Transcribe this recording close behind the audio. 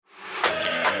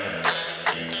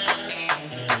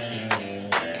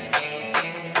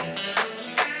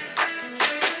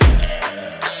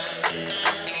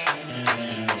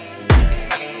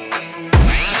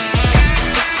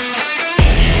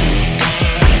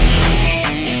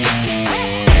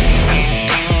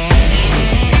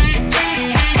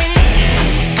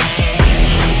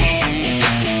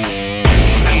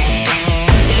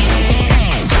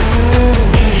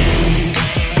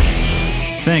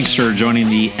Thanks for joining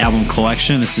the album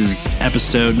collection. This is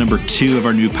episode number 2 of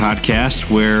our new podcast,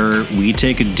 where we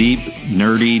take a deep,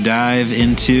 nerdy dive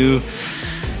into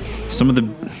some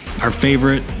of our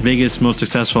favorite, biggest, most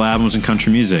successful albums in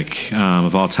country music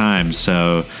of all time.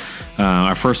 So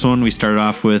our first one we started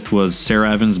off with was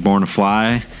Sarah Evans' Born to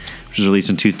Fly, which was released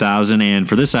in 2000. And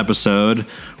for this episode,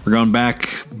 we're going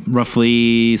back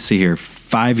roughly,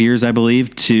 5 years, I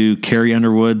believe, to Carrie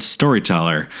Underwood's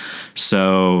Storyteller.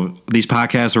 So these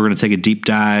podcasts, we're going to take a deep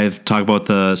dive, talk about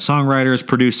the songwriters,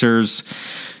 producers,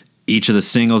 each of the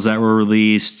singles that were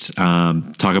released,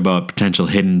 talk about potential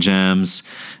hidden gems,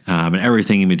 and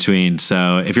everything in between.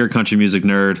 So if you're a country music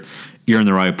nerd, you're in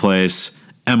the right place.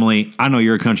 Emily, I know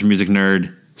you're a country music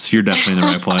nerd, so you're definitely in the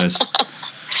right place.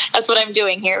 That's what I'm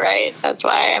doing here, right? That's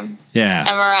why I'm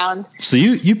around. So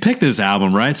you picked this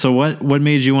album, right? So what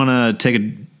made you want to take a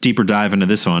deeper dive into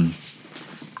this one?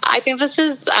 I think this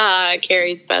is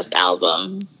Carrie's best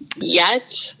album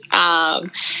yet.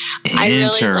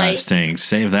 Interesting. Really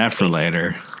Save that for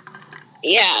later.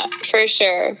 Yeah, for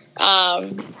sure. I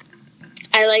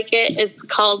like it. It's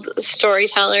called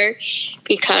Storyteller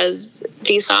because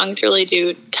these songs really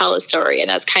do tell a story, and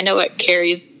that's kind of what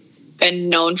Carrie's been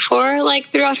known for, like,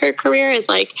 throughout her career, is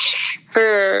like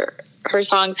her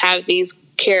songs have these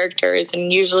characters,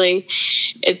 and usually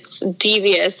it's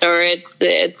devious or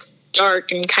it's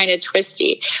dark and kind of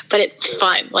twisty, but it's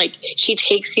fun. Like, she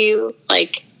takes you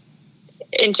like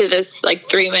into this like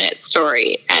 3-minute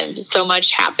story, and so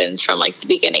much happens from like the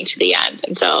beginning to the end.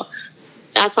 And so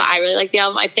that's why I really like the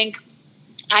album. I think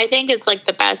it's like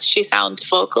the best she sounds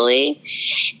vocally.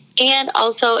 And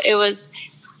also it was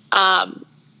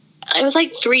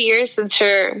like 3 years since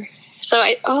her,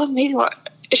 maybe more.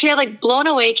 She had like Blown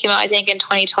Away came out, I think, in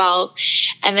 2012,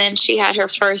 and then she had her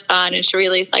first son, and she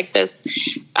released like this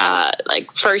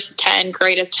like first 10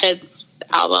 greatest hits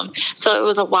album. So it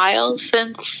was a while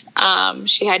since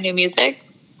she had new music.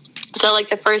 So like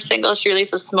the first single she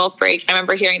released was Smoke Break. I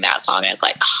remember hearing that song, and it's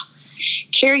like, oh,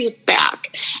 Carrie's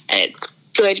back, and it's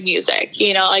good music.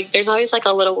 You know, like there's always like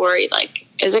a little worry, like,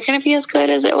 is it going to be as good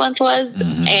as it once was?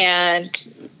 Mm-hmm. And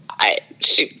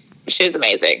she's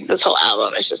amazing. This whole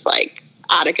album is just like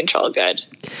out of control good.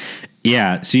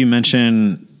 Yeah. So you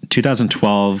mentioned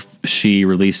 2012 she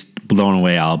released Blown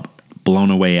Away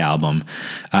album,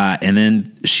 and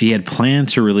then she had planned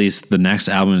to release the next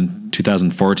album in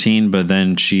 2014, but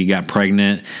then she got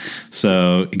pregnant,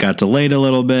 so it got delayed a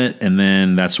little bit, and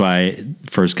then that's why it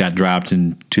first got dropped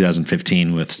in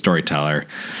 2015 with Storyteller.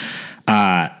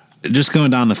 Just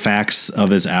going down the facts of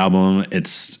this album,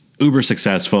 it's uber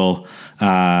successful.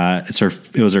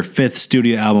 It was her 5th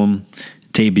studio album,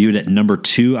 debuted at number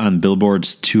 2 on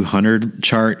Billboard's 200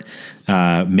 chart,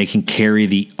 making Carrie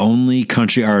the only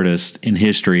country artist in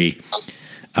history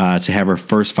to have her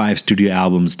first 5 studio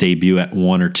albums debut at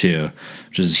 1 or 2,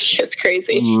 which is it's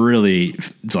crazy. Really,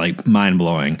 it's like mind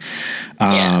blowing.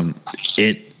 Yeah.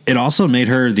 It also made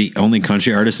her the only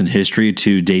country artist in history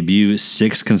to debut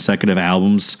 6 consecutive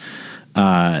albums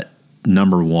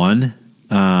number 1.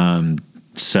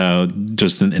 So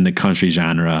just in the country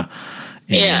genre.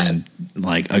 And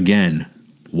like, again,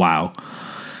 wow.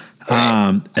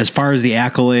 Right. As far as the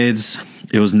accolades,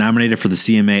 it was nominated for the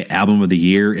CMA Album of the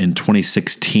Year in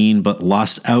 2016, but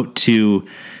lost out to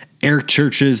Eric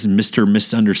Church's Mr.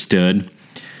 Misunderstood.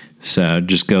 So it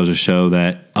just goes to show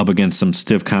that up against some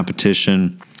stiff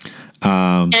competition.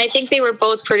 And I think they were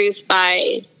both produced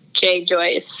by Jay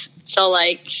Joyce. So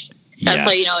like, that's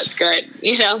why you know it's good.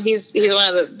 You know, he's one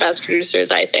of the best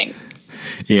producers, I think,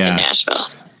 in Nashville.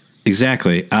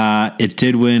 Exactly. It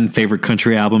did win Favorite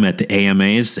Country Album at the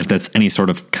AMAs, if that's any sort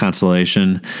of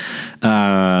consolation.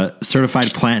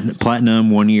 Certified platinum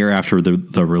 1 year after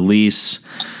the release.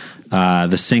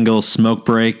 The single Smoke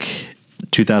Break,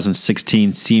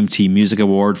 2016 CMT Music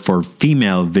Award for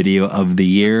Female Video of the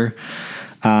Year.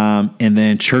 And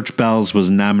then Church Bells was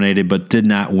nominated but did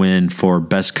not win for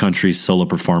Best Country Solo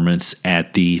Performance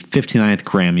at the 59th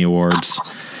Grammy Awards.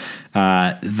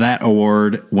 That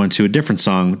award went to a different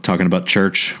song talking about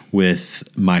church with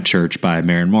My Church by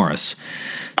Maren Morris.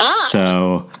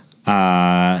 So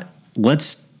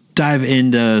let's dive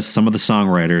into some of the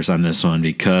songwriters on this one,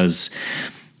 because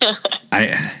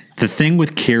the thing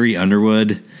with Carrie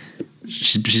Underwood,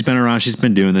 she's been around, she's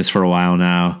been doing this for a while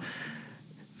now.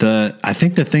 I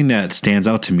think the thing that stands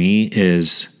out to me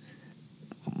is,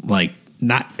 like,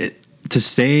 not to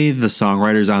say the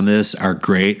songwriters on this are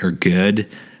great or good.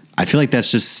 I feel like that's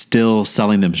just still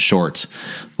selling them short.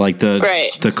 Like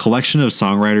the collection of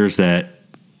songwriters that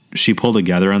she pulled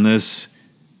together on this,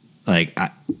 like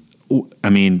I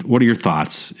mean, what are your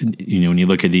thoughts? When you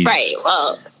look at these, right?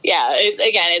 Well, yeah.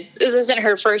 This isn't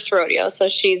her first rodeo, so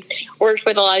she's worked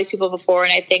with a lot of these people before,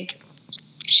 and I think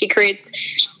she creates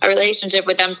a relationship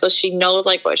with them, so she knows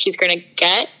like what she's going to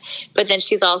get. But then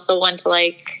she's also one to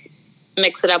like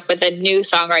mix it up with a new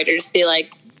songwriter to see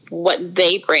like what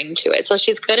they bring to it. So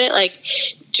she's good at like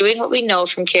doing what we know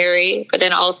from Carrie, but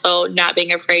then also not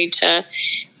being afraid to,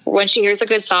 when she hears a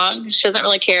good song, she doesn't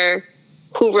really care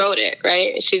who wrote it,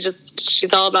 right?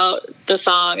 She's all about the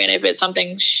song, and if it's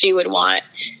something she would want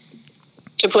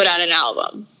to put on an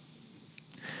album.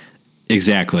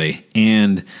 Exactly.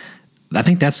 And I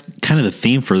think that's kind of the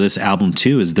theme for this album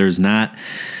too, is there's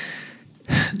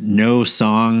no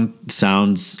song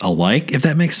sounds alike, if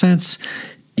that makes sense.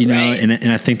 Right.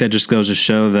 And I think that just goes to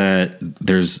show that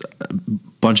there's a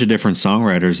bunch of different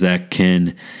songwriters that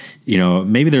can,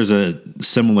 maybe there's a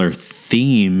similar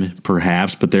theme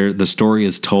perhaps, but the story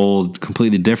is told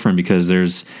completely different because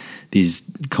there's these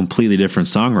completely different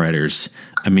songwriters.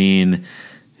 I mean,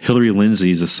 Hillary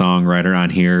Lindsey's a songwriter on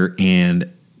here,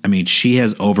 and I mean, she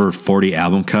has over 40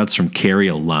 album cuts from Carrie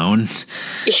alone.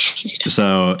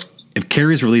 So if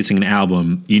Carrie's releasing an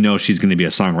album, she's going to be a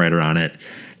songwriter on it.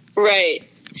 Right.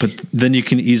 But then you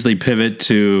can easily pivot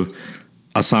to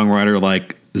a songwriter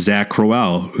like Zach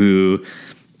Crowell, who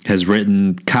has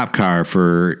written Cop Car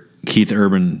for Keith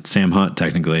Urban, Sam Hunt,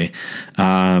 technically.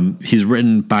 He's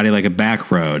written Body Like a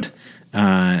Back Road.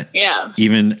 Yeah.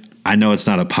 Even, I know it's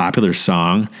not a popular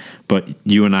song, but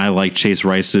you and I like Chase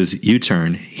Rice's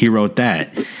U-Turn. He wrote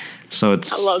that. So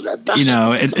it's, I love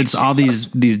that. It's all these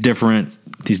different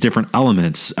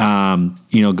elements.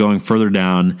 Going further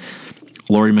down,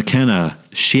 Lori McKenna,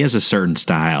 she has a certain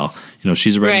style.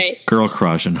 She's written right. Girl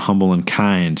Crush and Humble and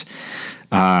Kind.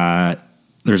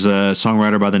 There's a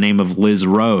songwriter by the name of Liz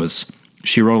Rose.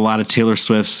 She wrote a lot of Taylor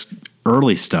Swift's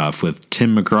early stuff with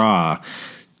Tim McGraw,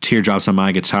 Teardrops on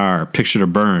My Guitar, Picture to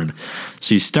Burn.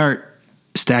 So you start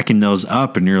stacking those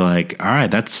up and you're like, all right,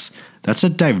 that's a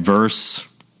diverse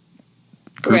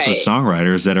group right. of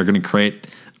songwriters that are going to create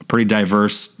a pretty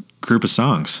diverse group of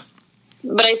songs.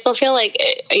 But I still feel like,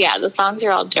 the songs are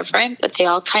all different, but they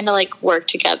all kind of like work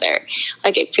together.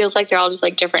 Like it feels like they're all just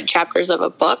like different chapters of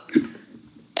a book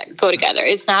that go together.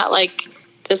 It's not like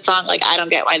this song, like I don't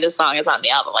get why this song is on the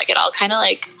album. Like it all kind of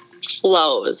like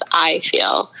flows, I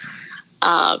feel.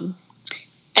 And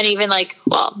even like,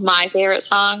 my favorite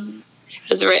song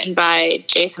is written by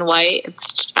Jason White.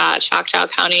 It's Choctaw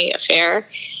County Affair.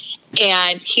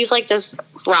 And he's like this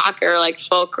rocker, like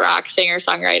folk rock singer,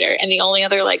 songwriter. And the only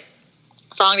other like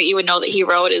song that you would know that he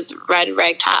wrote is Red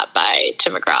Ragtop by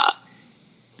Tim McGraw.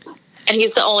 And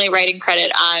he's the only writing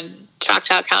credit on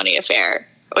Choctaw County Affair,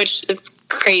 which is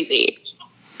crazy.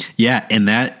 Yeah,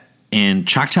 and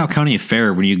Choctaw County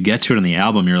Affair, when you get to it on the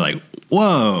album, you're like,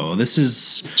 whoa, this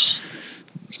is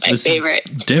my favorite.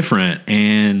 Is different.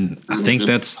 And I think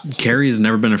Carrie's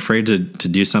never been afraid to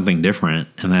do something different.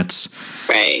 And that's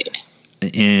right.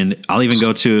 And I'll even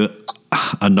go to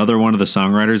another one of the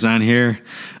songwriters on here.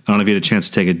 I don't know if you had a chance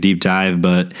to take a deep dive,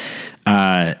 but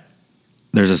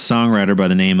there's a songwriter by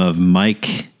the name of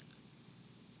Mike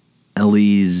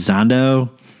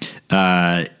Elizondo.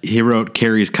 He wrote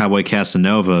Carrie's Cowboy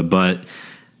Casanova, but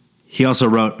he also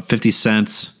wrote 50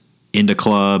 Cent's Into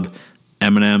Club,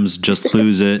 Eminem's Just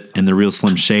Lose It, and The Real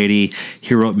Slim Shady.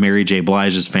 He wrote Mary J.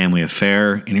 Blige's Family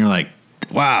Affair, and you're like,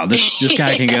 wow, this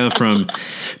guy can go from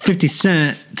 50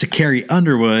 Cent to Carrie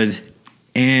Underwood,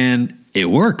 and it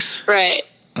works. Right.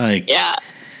 Like, yeah,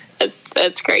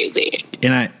 that's crazy.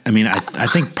 And I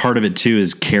think part of it too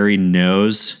is Carrie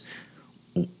knows,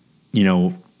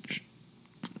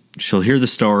 she'll hear the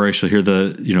story, she'll hear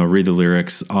read the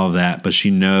lyrics, all of that, but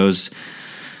she knows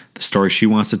the story she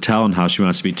wants to tell and how she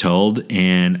wants to be told.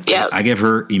 And yep. I give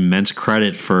her immense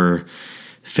credit for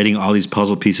fitting all these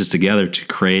puzzle pieces together to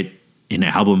create an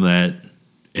album that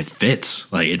it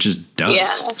fits. Like it just does.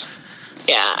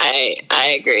 Yeah,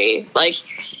 I agree. Like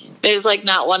there's like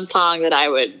not one song that I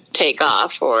would take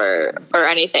off or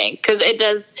anything, because it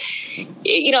does,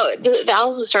 the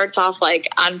album starts off like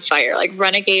on fire. Like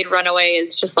Renegade Runaway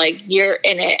is just like you're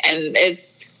in it, and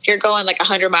you're going like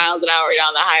 100 miles an hour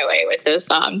down the highway with this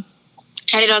song,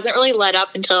 and it doesn't really let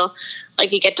up until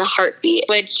like you get to Heartbeat,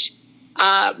 which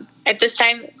at this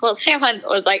time, Sam Hunt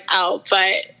was like out,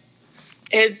 but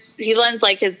he lends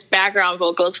like his background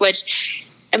vocals, which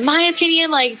in my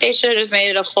opinion, like they should have just made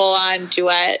it a full-on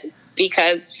duet,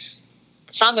 because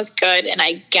the song was good and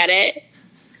I get it.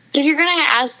 But if you're going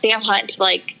to ask Sam Hunt to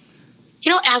like,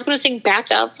 ask him to sing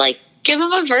backup, like give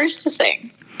him a verse to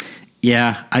sing.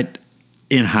 Yeah.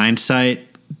 In hindsight,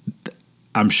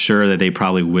 I'm sure that they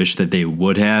probably wish that they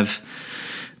would have,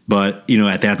 But,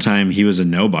 at that time he was a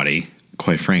nobody,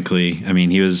 quite frankly. I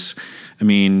mean,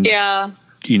 yeah.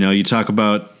 You talk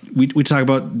about, we talk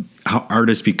about how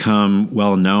artists become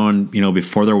well known,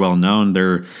 before they're well known,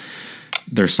 they're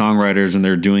songwriters and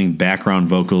they're doing background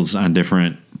vocals on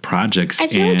different projects. I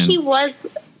feel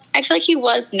like he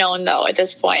was known though at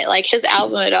this point. Like his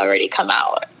album had already come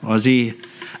out. Was he?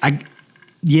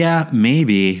 Yeah,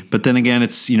 maybe. But then again,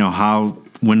 it's,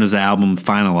 when was the album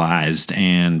finalized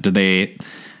and did they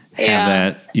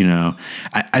have that,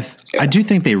 I do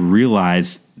think they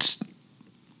realized,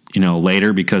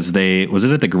 later because was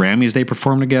it at the Grammys they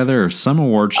performed together or some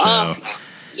award show? Oh,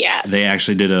 yes. They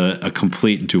actually did a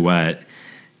complete duet.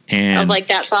 And of like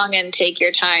that song and Take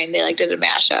Your Time, they like did a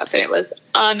mashup and it was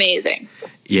amazing.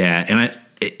 Yeah.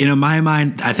 And in my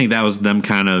mind, I think that was them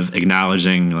kind of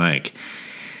acknowledging like,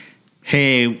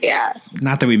 hey,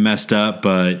 not that we messed up,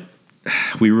 but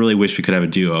we really wish we could have a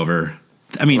do-over.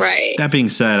 I mean, That being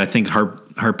said, I think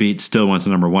Heartbeat still went to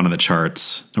number 1 on the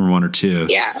charts, number 1 or 2.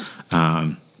 Yeah.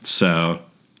 So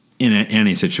in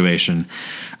any situation,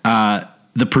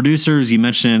 the producers, you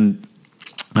mentioned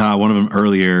one of them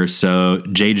earlier. So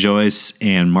Jay Joyce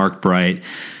and Mark Bright,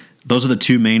 those are the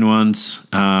 2 main ones.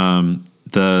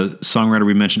 The songwriter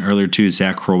we mentioned earlier too,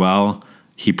 Zach Crowell,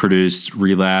 he produced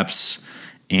Relapse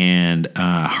and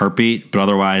Heartbeat, but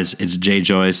otherwise it's Jay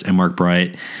Joyce and Mark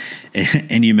Bright.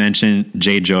 And you mentioned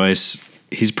Jay Joyce.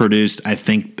 He's produced, I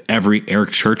think, every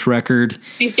Eric Church record.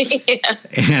 Yeah.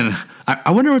 And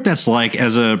I wonder what that's like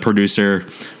as a producer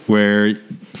where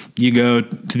you go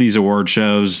to these award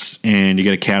shows and you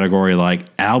get a category like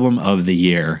Album of the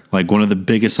Year, like one of the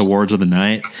biggest awards of the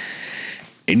night.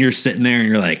 And you're sitting there and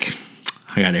you're like,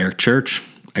 I got Eric Church.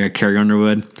 I got Carrie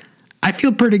Underwood. I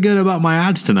feel pretty good about my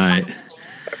odds tonight.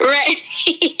 Right.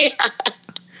 Yeah.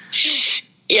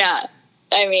 Yeah.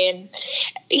 I mean,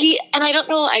 and I don't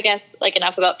know, I guess, like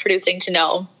enough about producing to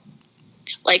know,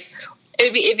 like,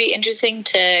 it'd be interesting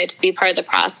to be part of the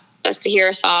process, to hear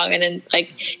a song and then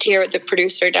like to hear what the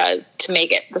producer does to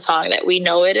make it the song that we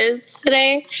know it is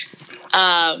today.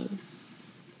 But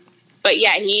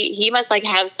yeah, he must like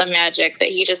have some magic that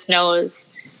he just knows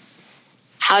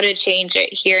how to change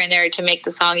it here and there to make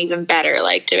the song even better,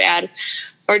 like to add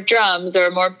more drums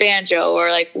or more banjo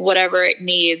or like whatever it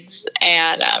needs.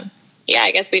 And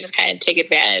I guess we just kind of take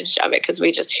advantage of it because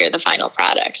we just hear the final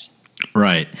product.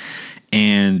 Right.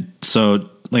 And so,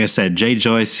 like I said, Jay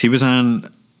Joyce, he was on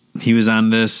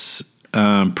this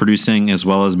producing, as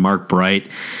well as Mark Bright,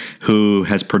 who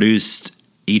has produced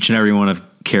each and every one of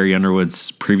Carrie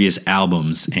Underwood's previous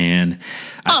albums. And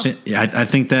I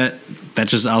think that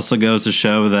just also goes to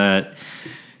show that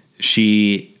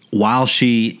while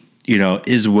she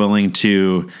is willing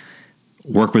to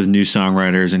work with new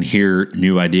songwriters and hear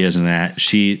new ideas and that,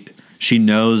 she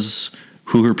knows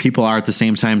who her people are at the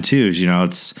same time too.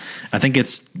 I think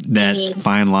it's that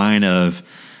fine line of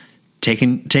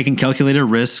taking calculated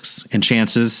risks and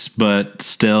chances, but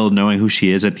still knowing who she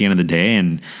is at the end of the day.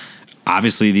 And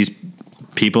obviously these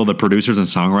people, the producers and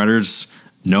songwriters,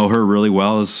 know her really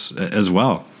well as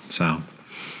well. So.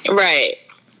 Right.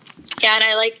 Yeah, and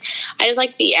I just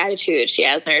like the attitude she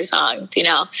has in her songs,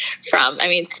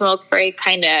 Smoke Break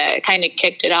kind of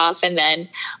kicked it off, and then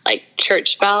like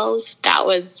Church Bells, that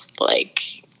was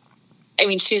like,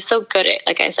 she's so good at,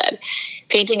 like I said,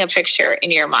 painting a picture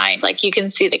in your mind. Like you can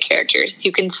see the characters,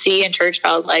 you can see in Church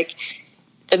Bells like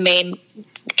the main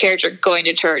character going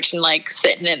to church and like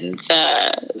sitting in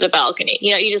the balcony.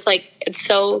 You just like, it's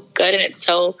so good and it's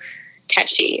so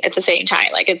catchy at the same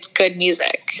time. Like it's good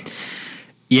music.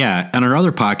 Yeah, on our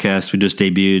other podcast, we just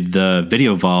debuted the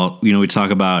Video Vault. We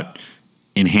talk about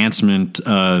enhancement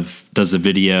of, does the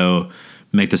video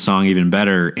make the song even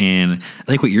better? And I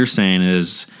think what you're saying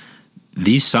is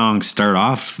these songs start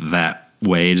off that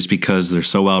way just because they're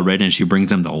so well written, and she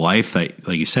brings them to life that,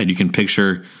 like you said, you can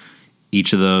picture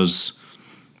each of those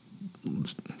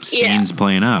scenes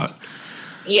playing out.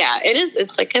 Yeah, it is.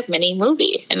 It's like a mini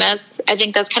movie. And I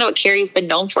think that's kind of what Carrie's been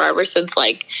known for ever since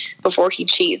like Before He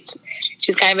Cheats.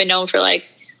 She's kind of been known for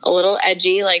like a little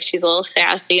edgy, like she's a little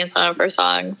sassy in some of her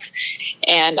songs.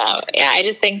 And I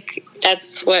just think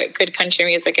that's what good country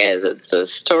music is. It's the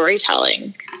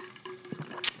storytelling.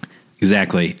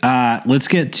 Exactly. Let's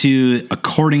get to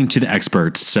according to the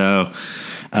experts. So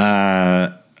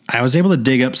I was able to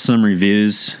dig up some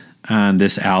reviews on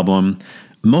this album.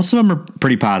 Most of them are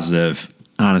pretty positive.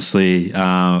 Honestly,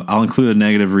 I'll include a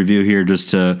negative review here just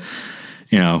to,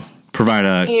 provide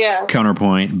a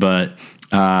counterpoint. But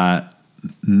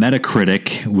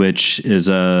Metacritic, which is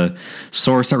a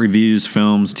source that reviews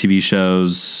films, TV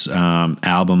shows,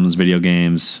 albums, video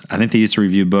games. I think they used to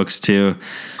review books too.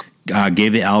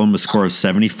 Gave the album a score of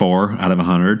 74 out of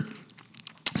 100.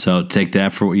 So take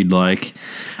that for what you'd like.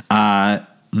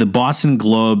 The Boston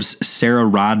Globe's Sarah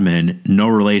Rodman, no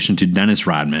relation to Dennis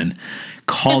Rodman,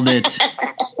 called it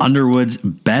Underwood's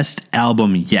best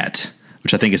album yet,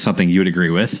 which I think is something you would agree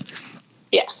with.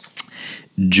 Yes.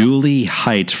 Julie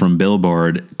Height from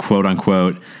Billboard, quote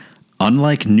unquote,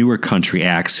 unlike newer country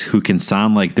acts who can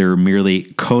sound like they're merely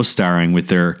co-starring with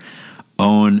their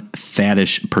own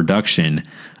faddish production,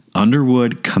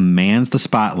 Underwood commands the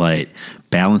spotlight,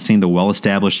 balancing the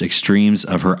well-established extremes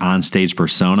of her onstage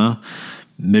persona,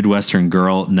 Midwestern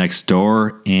girl next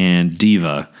door, and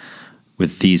diva,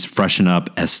 with these freshen up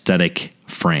aesthetic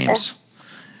frames.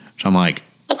 Which I'm like,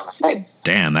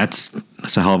 damn, that's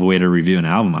a hell of a way to review an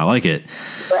album. I like it.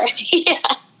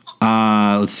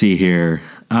 Yeah. Let's see here.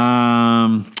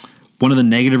 One of the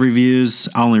negative reviews,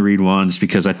 I'll only read one just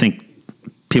because I think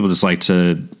people just like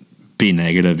to be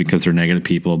negative because they're negative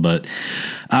people. But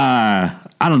I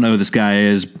don't know who this guy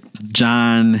is.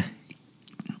 John,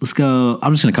 let's go.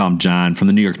 I'm just going to call him John from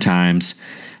the New York Times.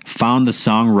 Found the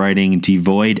songwriting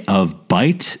devoid of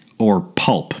bite or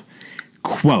pulp.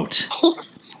 Quote,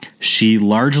 she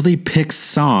largely picks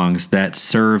songs that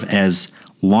serve as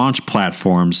launch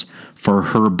platforms for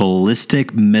her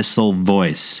ballistic missile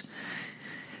voice,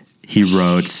 he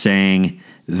wrote, saying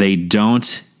they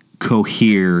don't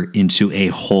cohere into a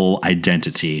whole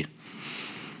identity.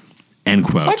 End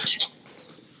quote. What?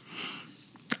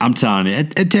 I'm telling you,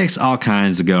 it takes all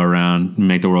kinds to go around,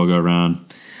 make the world go around.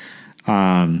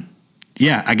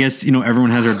 Yeah, I guess,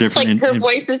 everyone has their different... Like her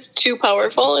voice is too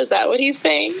powerful? Is that what he's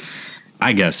saying?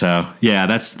 I guess so.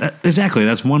 Yeah, exactly.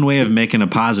 That's one way of making a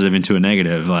positive into a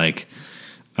negative. Like,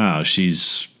 oh,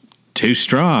 she's too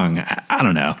strong. I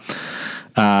don't know.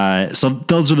 So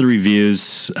those are the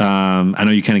reviews. I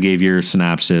know you kind of gave your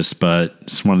synopsis, but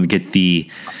just wanted to get the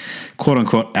quote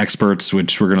unquote experts,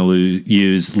 which we're going to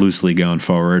use loosely going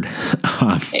forward.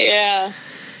 Yeah.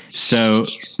 So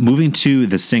moving to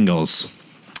the singles,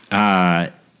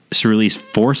 she released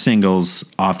 4 singles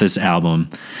off this album.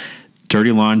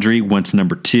 Dirty Laundry went to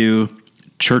number 2.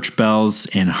 Church Bells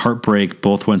and Heartbreak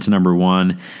both went to number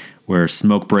 1, where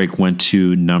Smoke Break went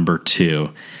to number 2.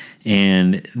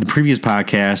 And the previous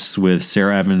podcast with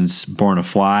Sarah Evans, Born to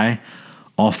Fly,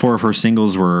 all 4 of her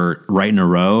singles were right in a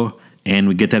row. And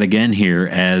we get that again here,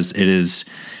 as it is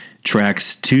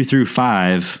tracks 2 through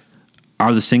 5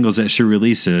 are the singles that she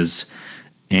releases,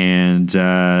 and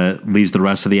leaves the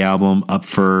rest of the album up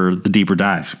for the deeper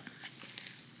dive.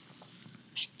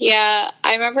 Yeah,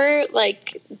 I remember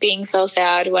being so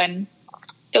sad when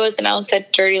it was announced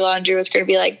that Dirty Laundry was going to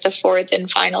be the 4th and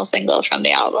final single from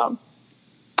the album.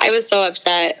 I was so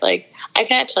upset. I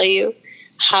can't tell you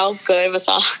how good of a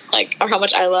song, or how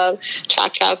much I love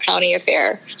Choctaw County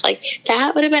Affair.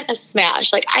 That would have been a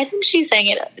smash. I think she sang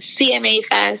it at CMA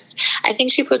Fest. I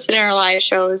think she puts it in her live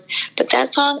shows. But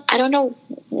that song, I don't know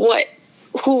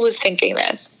who was thinking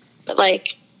this, but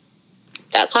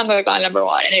that song would have gone number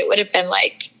 1, and it would have been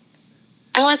I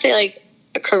don't want to say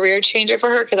a career changer for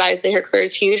her, because obviously her career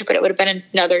is huge, but it would have been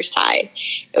another side.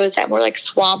 It was that more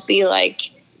swampy,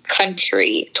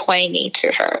 country twangy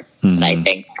to her. Mm-hmm. And I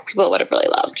think people would have really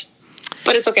loved.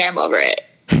 But it's okay, I'm over it.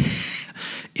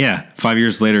 Yeah, 5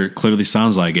 years later, it clearly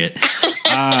sounds like it.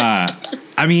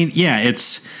 I mean, yeah,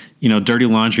 it's, Dirty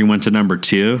Laundry went to number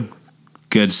 2.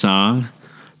 Good song.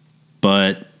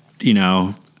 But,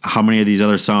 how many of these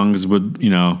other songs would,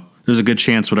 there's a good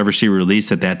chance whatever she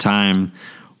released at that time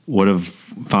would have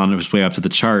found its way up to the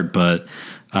chart. But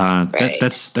right.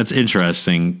 That's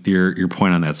interesting, your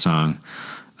point on that song.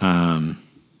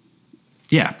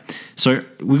 Yeah. So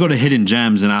we go to Hidden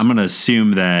Gems, and I'm going to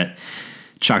assume that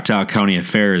Choctaw County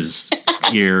Affair is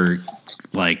your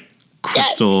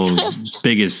crystal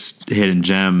biggest hidden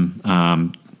gem.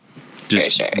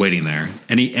 Just sure. Waiting there.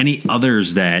 Any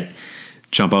others that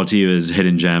jump out to you as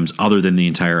hidden gems other than the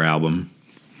entire album?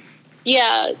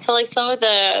 Yeah. So some of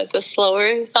the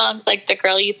slower songs, The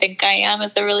Girl You Think I Am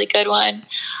is a really good one.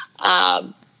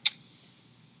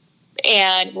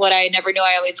 And What I Never Knew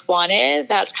I Always Wanted,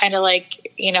 that's kind of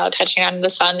touching on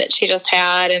the son that she just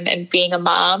had and being a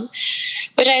mom,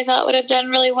 which I thought would have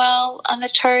done really well on the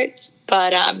charts.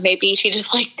 But maybe she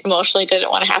just emotionally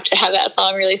didn't want to have that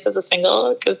song released as a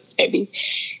single, because maybe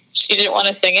she didn't want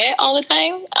to sing it all the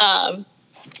time.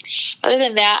 Other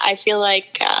than that, I feel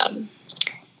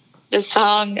the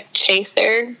song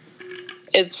Chaser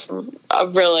is a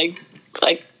really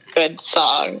good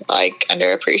song,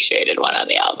 underappreciated one on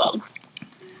the album.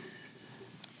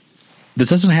 This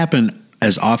doesn't happen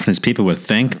as often as people would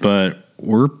think, but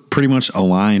we're pretty much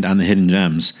aligned on the hidden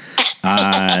gems.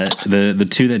 The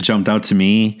 2 that jumped out to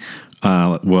me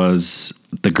was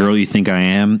The Girl You Think I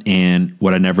Am and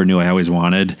What I Never Knew I Always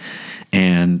Wanted.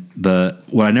 And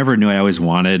What I Never Knew I Always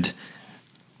Wanted,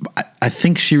 I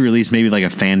think she released maybe like a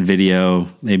fan video,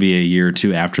 maybe a year or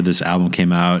two after this album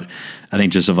came out. I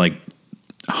think just of like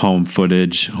home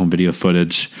video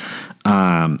footage.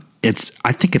 I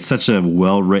think it's such a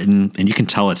well written, and you can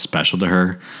tell it's special to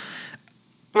her.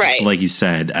 Right. Like you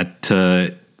said,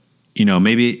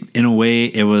 maybe in a way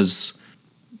it was,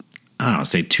 I don't know,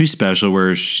 say too special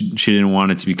where she didn't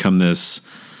want it to become this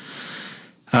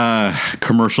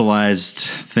commercialized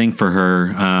thing for her.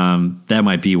 That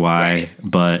might be why, right.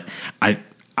 But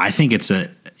I think it's a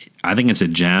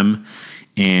gem.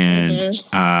 And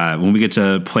when we get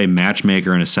to play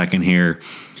Matchmaker in a second here,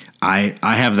 I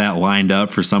have that lined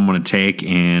up for someone to take,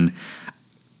 and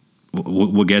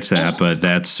we'll get to that. But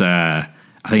that's I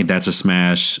think that's a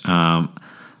smash. The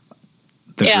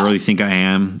Girl You Think I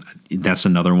Am, that's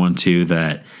another one too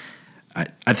that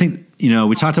I think,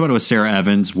 we talked about it with Sarah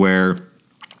Evans, where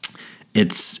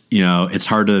it's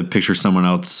hard to picture someone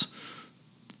else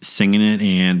singing it,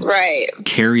 and right.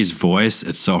 Carrie's voice,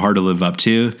 it's so hard to live up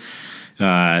to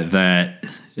that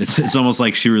it's almost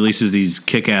like she releases these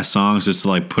kick-ass songs just to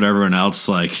like put everyone else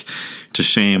like to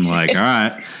shame. Like, all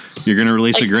right, you're going to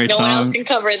release a great song. No one else can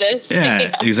cover this.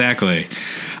 Yeah, exactly.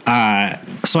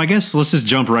 So I guess let's just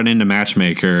jump right into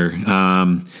Matchmaker.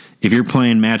 If you're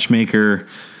playing Matchmaker,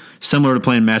 similar to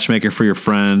playing Matchmaker for your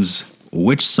friends,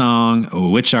 which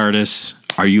song, which artist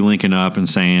are you linking up and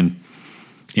saying,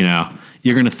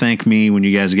 you're going to thank me when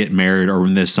you guys get married or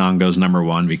when this song goes number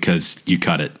one because you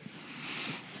cut it?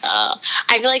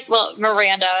 I feel like,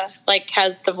 Miranda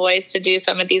has the voice to do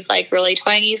some of these really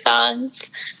twangy songs.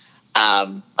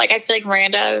 I feel like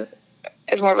Miranda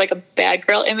is more of a bad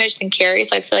girl image than Carrie,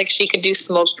 so I feel like she could do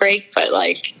Smoke Break, but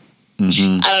I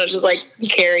don't know, just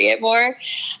carry it more.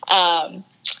 I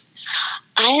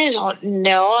don't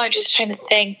know. I'm just trying to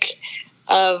think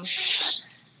of.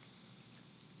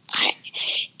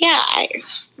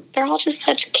 They're all just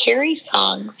such Carrie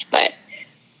songs, but.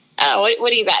 What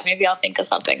do you got? Maybe I'll think of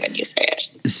something when you say it.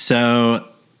 So,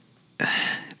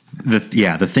 the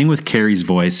thing with Carrie's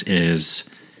voice is,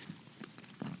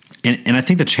 and I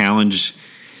think the challenge,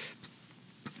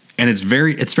 and it's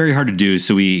very hard to do.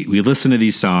 So we listen to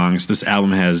these songs. This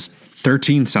album has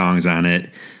 13 songs on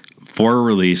it for a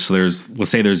release. So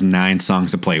let's say there's 9 songs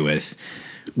to play with.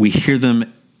 We hear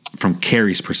them from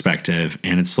Carrie's perspective,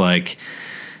 and it's like,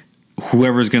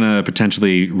 whoever's going to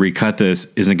potentially recut this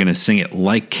isn't going to sing it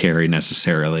like Carrie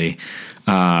necessarily.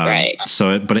 Right.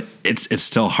 So, but it's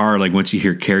still hard. Like once you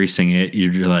hear Carrie sing it,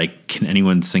 you're like, can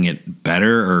anyone sing it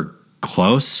better or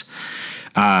close?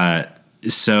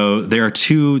 So there are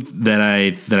 2 that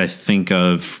I think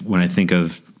of when I think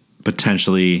of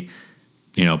potentially,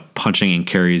 punching in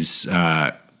Carrie's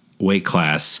weight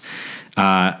class.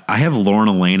 I have Lauren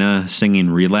Elena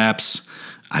singing Relapse.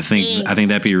 I think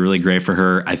that'd be really great for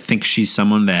her. I think she's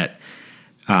someone that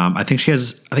I think she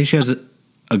has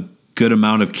a good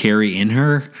amount of Carrie in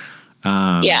her.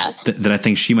 That I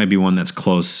think she might be one that's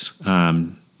close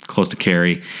to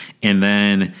Carrie. And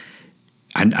then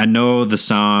I know the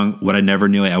song "What I Never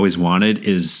Knew I Always Wanted"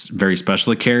 is very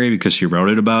special to Carrie because she wrote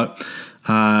it about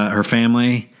her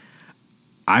family.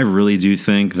 I really do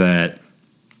think that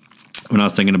when I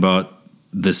was thinking about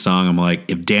this song, I'm like,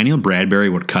 if Daniel Bradbury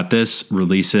would cut this,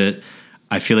 release it,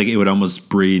 I feel like it would almost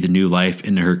breathe new life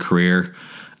into her career.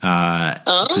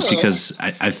 Just because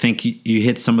I think you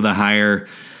hit some of the higher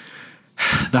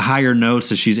notes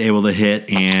that she's able to hit,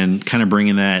 and kind of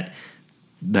bringing that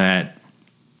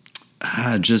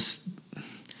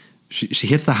she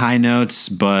hits the high notes,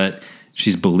 but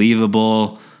she's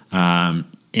believable,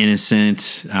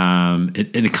 innocent.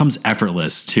 It comes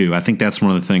effortless too. I think that's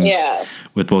one of the things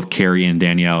with both Carrie and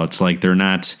Danielle. It's like they're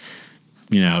not,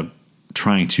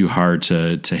 trying too hard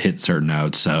to hit certain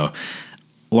notes. So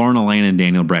Lauren Elena and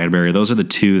Daniel Bradbury, those are the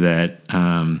 2 that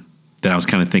I was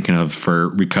kind of thinking of for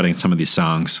recutting some of these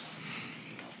songs.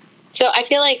 So I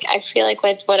feel like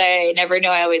with What I Never Knew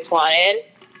I Always Wanted,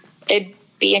 it'd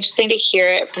be interesting to hear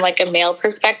it from a male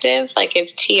perspective.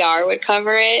 If TR would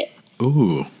cover it.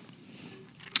 Ooh.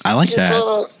 I like that. It's a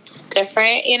little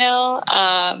different,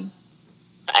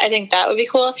 I think that would be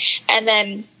cool. And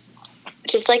then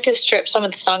just to strip some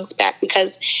of the songs back,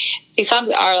 because these songs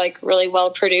are really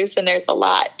well produced and there's a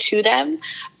lot to them.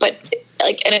 But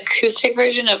an acoustic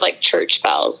version of Church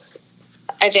Bells,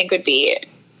 I think would be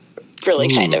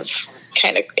really kind of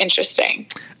interesting.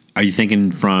 Are you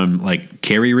thinking from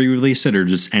Carrie re-release it or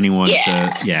just anyone?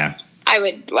 Yeah. Yeah. I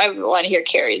would want to hear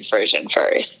Carrie's version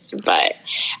first, but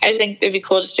I think it'd be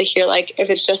cool just to hear, like, if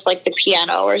it's just like the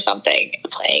piano or something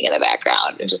playing in the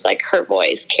background and just like her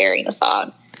voice carrying the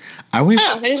song. I wish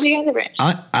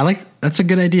I like that's a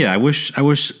good idea. I wish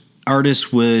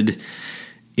artists would,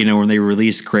 when they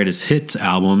release greatest hits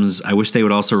albums, I wish they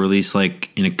would also release like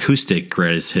an acoustic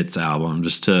greatest hits album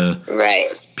just to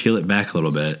peel it back a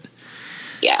little bit.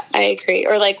 Yeah, I agree.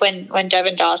 Or like when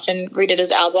Devin Dawson redid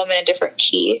his album in a different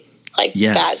key. Like,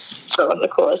 that's one of the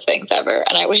coolest things ever.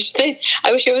 And I wish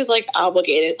it was like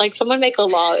obligated. Like, someone make a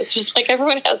law. It's just like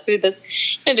everyone has to do this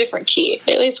in a different key,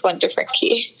 at least one different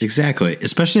key. Exactly.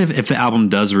 Especially if the album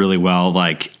does really well.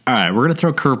 Like, all right, we're going to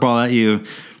throw a curveball at you. We're going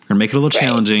to make it a little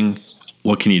challenging.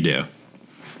 What can you do?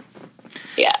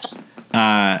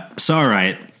 Yeah. So, all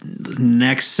right.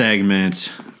 Next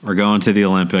segment, we're going to the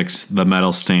Olympics, the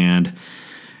medal stand.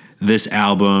 This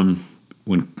album,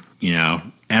 when,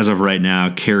 as of right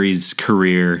now, Carrie's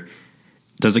career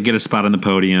doesn't get a spot on the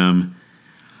podium.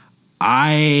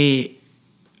 I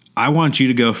want you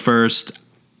to go first.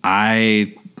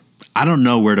 I don't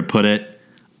know where to put it.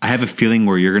 I have a feeling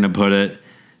where you're going to put it.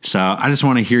 So I just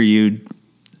want to hear you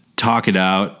talk it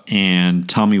out and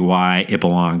tell me why it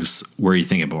belongs where you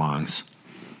think it belongs.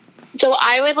 So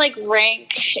I would like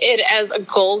rank it as a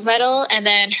gold medal, and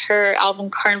then her album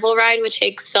Carnival Ride would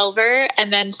take silver,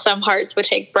 and then Some Hearts would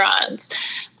take bronze.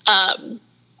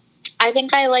 I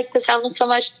think I like this album so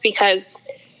much because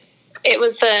it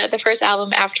was the first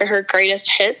album after her greatest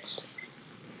hits.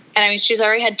 And I mean, she's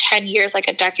already had 10 years, like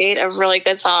a decade of really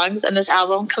good songs. And this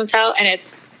album comes out and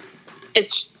it's,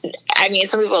 I mean,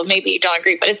 some people maybe don't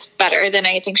agree, but it's better than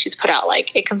anything she's put out.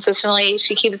 Like, it consistently,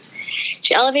 she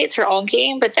elevates her own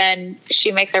game, but then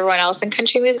she makes everyone else in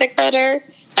country music better.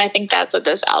 And I think that's what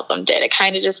this album did. It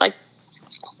kind of just like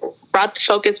brought the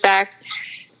focus back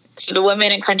to the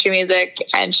women in country music,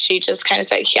 and she just kind of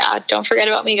said, yeah, don't forget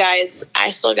about me, guys. I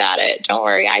still got it. Don't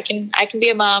worry. I can be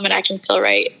a mom, and I can still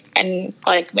write and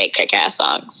like make kick-ass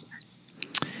songs.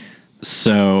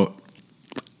 So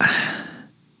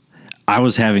I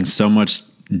was having so much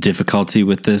difficulty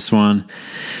with this one.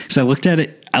 So I looked at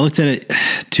it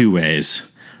two ways,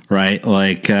 right?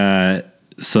 Like,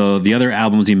 so the other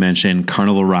albums you mentioned,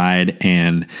 Carnival Ride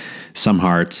and Some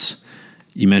Hearts,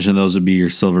 you mentioned those would be your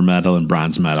silver medal and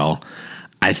bronze medal.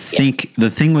 I think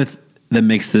the thing that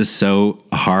makes this so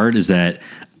hard is that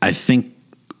I think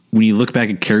when you look back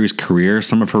at Carrie's career,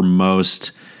 some of her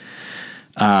most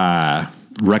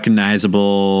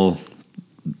recognizable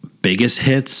biggest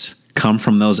hits come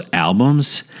from those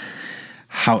albums.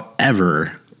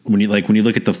 However, when you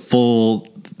look at the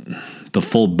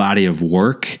full body of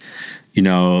work,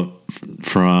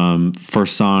 from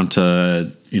first song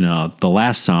to the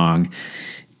last song,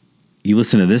 you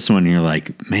listen to this one and you're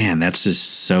like, man, that's just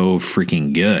so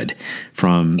freaking good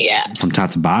from top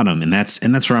to bottom. And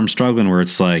that's where I'm struggling, where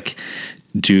it's like,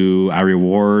 do I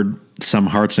reward Some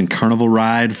Hearts and Carnival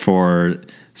Ride for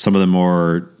some of the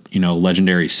more,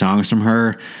 legendary songs from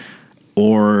her?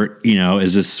 Or,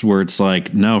 is this where it's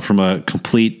like, no, from a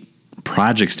complete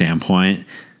project standpoint,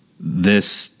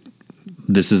 this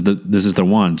is the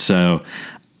one. So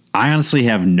I honestly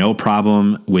have no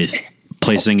problem with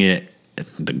placing it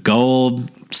the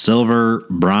gold, silver,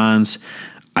 bronze.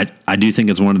 I do think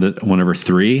it's one of her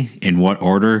three. In what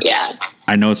order? Yeah.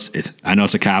 I know it's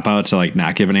a cop out to like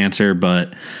not give an answer,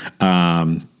 but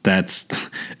that's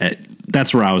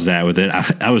where I was at with it.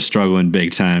 I was struggling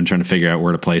big time trying to figure out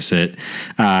where to place it.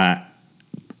 I'm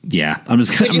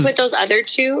just. Would you put those other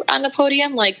two on the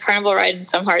podium, like Carnival Ride and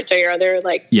Some Hearts, are your other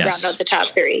round out the top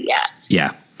three? Yeah.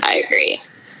 Yeah. I agree.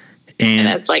 And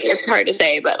that's like, it's hard to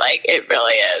say, but like it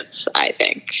really is, I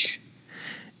think.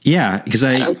 Yeah, because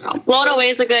I don't know. Blown Away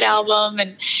is a good album,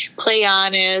 and Play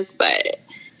On is, but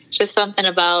just something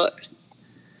about,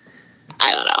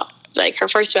 I don't know. Like, her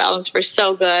first two albums were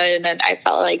so good, and then I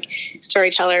felt like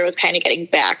Storyteller was kind of getting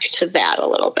back to that a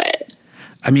little bit.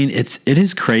 I mean, it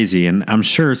is crazy, and I'm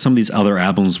sure some of these other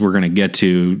albums we're going to get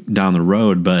to down the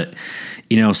road, but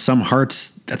Some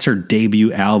Hearts, that's her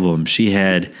debut album. She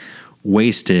had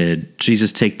Wasted,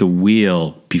 Jesus Take the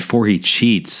Wheel, Before He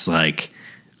Cheats,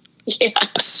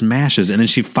 smashes. And then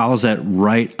she follows that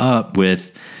right up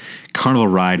with Carnival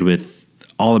Ride, with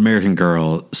All American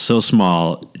Girl, So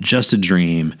Small, Just a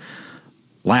Dream,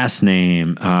 Last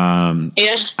Name,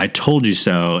 I Told You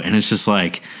So. And it's just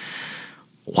like,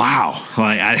 wow.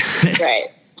 Right.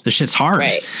 This shit's hard.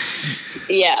 Right.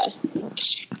 Yeah.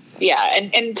 Yeah.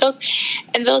 And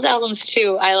those albums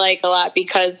too, I like a lot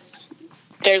because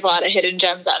there's a lot of hidden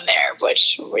gems on there,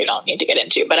 which we don't need to get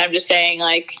into, but I'm just saying,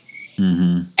 like,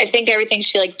 I think everything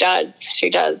she she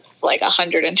does like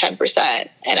 110%.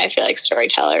 And I feel like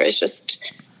Storyteller is just,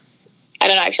 I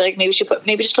don't know. I feel like maybe she put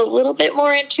just a little bit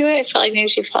more into it. I felt like maybe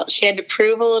she felt she had to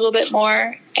prove a little bit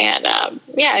more. And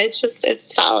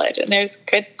it's solid. And there's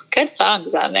good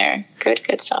songs on there.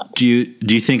 Good songs. Do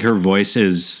you think her voice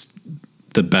is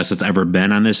the best it's ever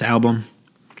been on this album?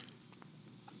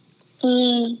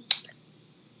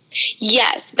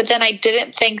 Yes, but then I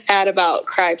didn't think that about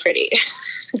Cry Pretty.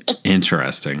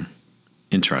 Interesting.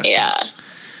 Yeah.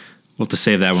 We'll have to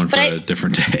save that one for a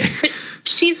different day.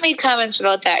 She's made comments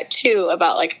about that too,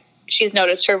 about like she's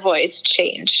noticed her voice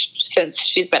change since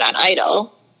she's been on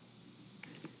Idol.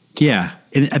 Yeah,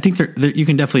 and I think you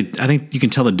can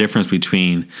tell the difference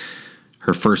between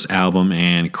her first album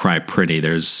and Cry Pretty.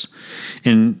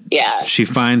 She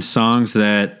finds songs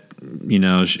that,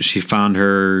 she found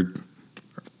her,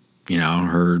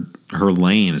 her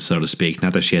lane, so to speak.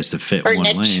 Not that she has to fit her one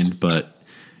niche. lane, but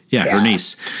her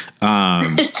niece.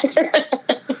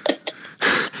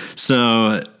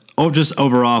 So, just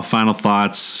overall final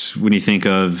thoughts when you think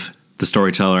of the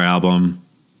Storyteller album.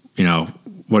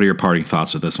 What are your parting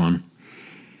thoughts with this one?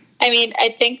 I mean, I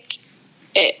think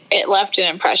it left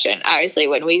an impression. Obviously,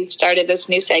 when we started this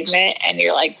new segment, and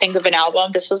you're like, think of an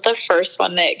album. This was the first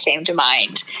one that came to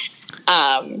mind.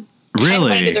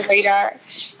 Really? Under the radar.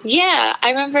 Yeah, I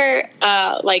remember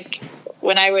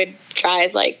when I would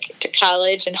drive to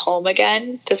college and home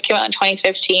again. This came out in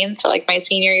 2015, so my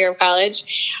senior year of college.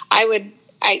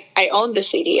 I owned the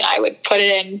CD, and I would put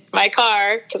it in my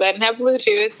car because I didn't have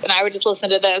Bluetooth, and I would just listen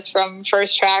to this from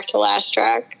first track to last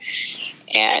track.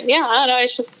 And I don't know, it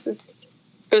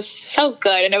was so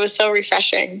good, and it was so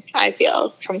refreshing, I feel,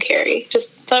 from Carrie.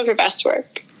 Just some of her best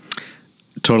work.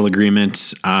 Total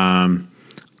agreement.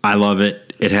 I love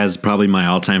it. It has probably my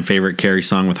all-time favorite Carrie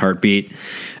song with Heartbeat.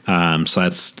 So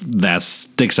that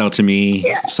sticks out to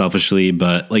me selfishly,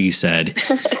 but like you said,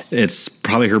 it's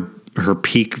probably her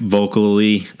peak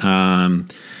vocally. The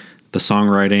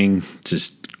songwriting,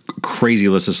 just crazy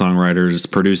list of songwriters,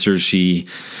 producers she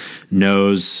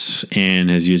knows and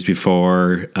has used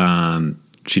before.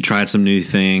 She tried some new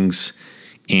things,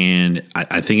 and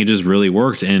I think it just really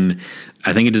worked. And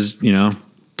I think it just,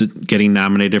 getting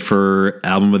nominated for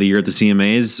Album of the Year at the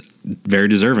CMAs, very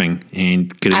deserving,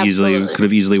 and could have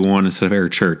easily won instead of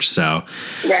Eric Church. So,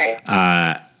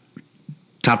 right.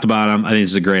 Top to bottom, I think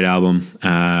this is a great album.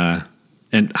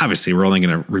 And obviously, we're only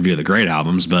going to review the great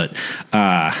albums, but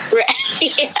right.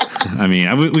 Yeah. I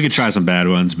mean, we could try some bad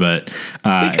ones, but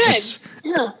it's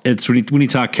when you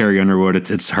talk Carrie Underwood,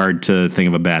 it's hard to think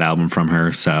of a bad album from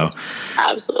her. So,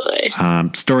 absolutely.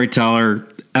 Storyteller.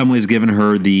 Emily's given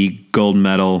her the gold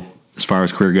medal as far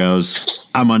as career goes.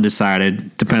 I'm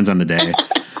undecided. Depends on the day.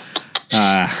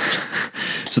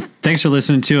 So thanks for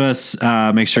listening to us.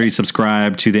 Make sure you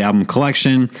subscribe to the album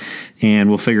collection, and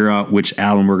we'll figure out which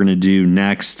album we're going to do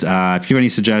next. If you have any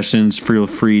suggestions, feel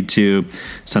free to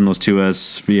send those to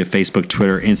us via Facebook,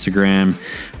 Twitter, Instagram.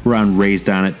 We're on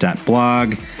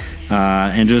raisedonit.blog.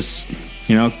 And just,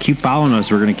 keep following us.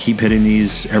 We're going to keep hitting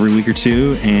these every week or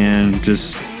two, and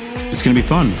it's going to be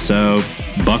fun. So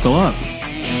buckle up.